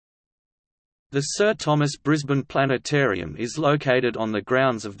The Sir Thomas Brisbane Planetarium is located on the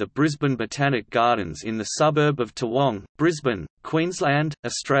grounds of the Brisbane Botanic Gardens in the suburb of Toowong, Brisbane, Queensland,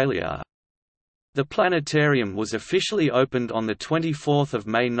 Australia. The planetarium was officially opened on 24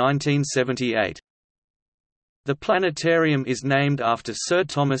 May 1978. The planetarium is named after Sir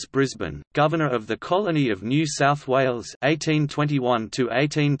Thomas Brisbane, Governor of the Colony of New South Wales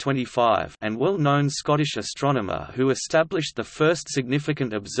 1821–1825 and well-known Scottish astronomer who established the first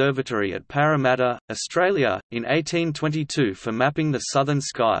significant observatory at Parramatta, Australia, in 1822 for mapping the southern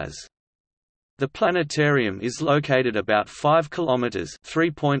skies. The planetarium is located about 5 kilometres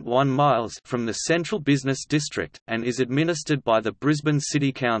 (3.1 miles) from the central business district, and is administered by the Brisbane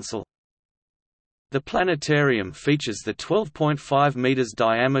City Council. The planetarium features the 12.5 meters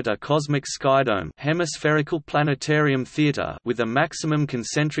diameter cosmic skydome hemispherical planetarium theatre with a maximum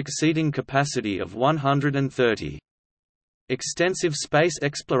concentric seating capacity of 130. Extensive space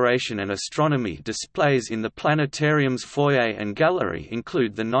exploration and astronomy displays in the planetarium's foyer and gallery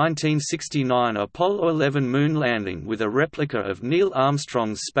include the 1969 Apollo 11 moon landing with a replica of Neil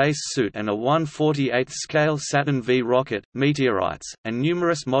Armstrong's space suit and a 1/48th scale Saturn V rocket, meteorites, and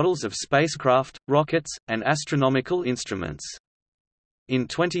numerous models of spacecraft, rockets, and astronomical instruments. In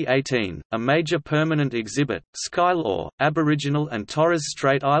 2018, a major permanent exhibit, Skylore, Aboriginal and Torres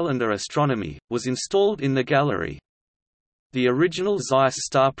Strait Islander astronomy, was installed in the gallery. The original Zeiss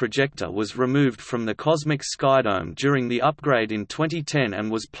star projector was removed from the cosmic skydome during the upgrade in 2010 and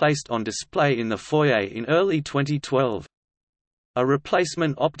was placed on display in the foyer in early 2012. A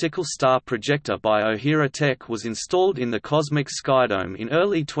replacement optical star projector by Ohira Tech was installed in the cosmic skydome in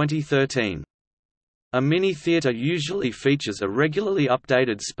early 2013. A mini-theater usually features a regularly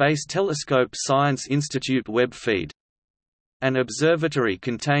updated Space Telescope Science Institute web feed. An observatory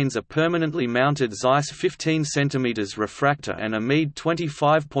contains a permanently mounted Zeiss 15 cm refractor and a Meade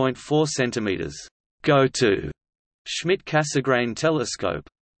 25.4 cm go-to Schmidt-Cassegrain telescope.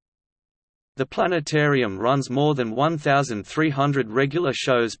 The planetarium runs more than 1,300 regular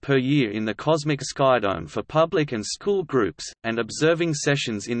shows per year in the cosmic skydome for public and school groups, and observing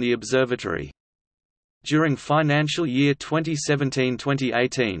sessions in the observatory. During financial year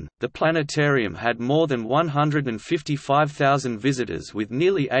 2017–2018, the planetarium had more than 155,000 visitors with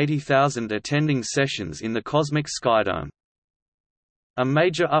nearly 80,000 attending sessions in the cosmic skydome. A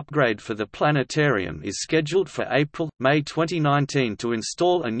major upgrade for the planetarium is scheduled for April–May 2019 to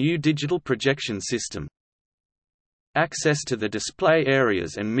install a new digital projection system. Access to the display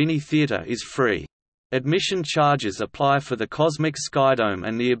areas and mini-theater is free. Admission charges apply for the cosmic skydome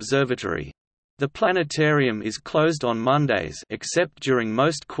and the observatory. The planetarium is closed on Mondays except during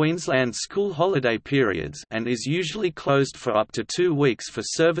most Queensland school holiday periods and is usually closed for up to 2 weeks for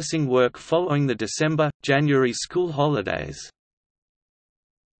servicing work following the December–January school holidays.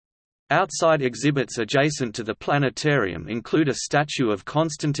 Outside exhibits adjacent to the planetarium include a statue of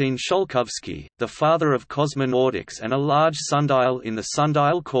Konstantin Tsiolkovsky, the father of cosmonautics, and a large sundial in the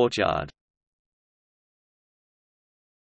sundial courtyard.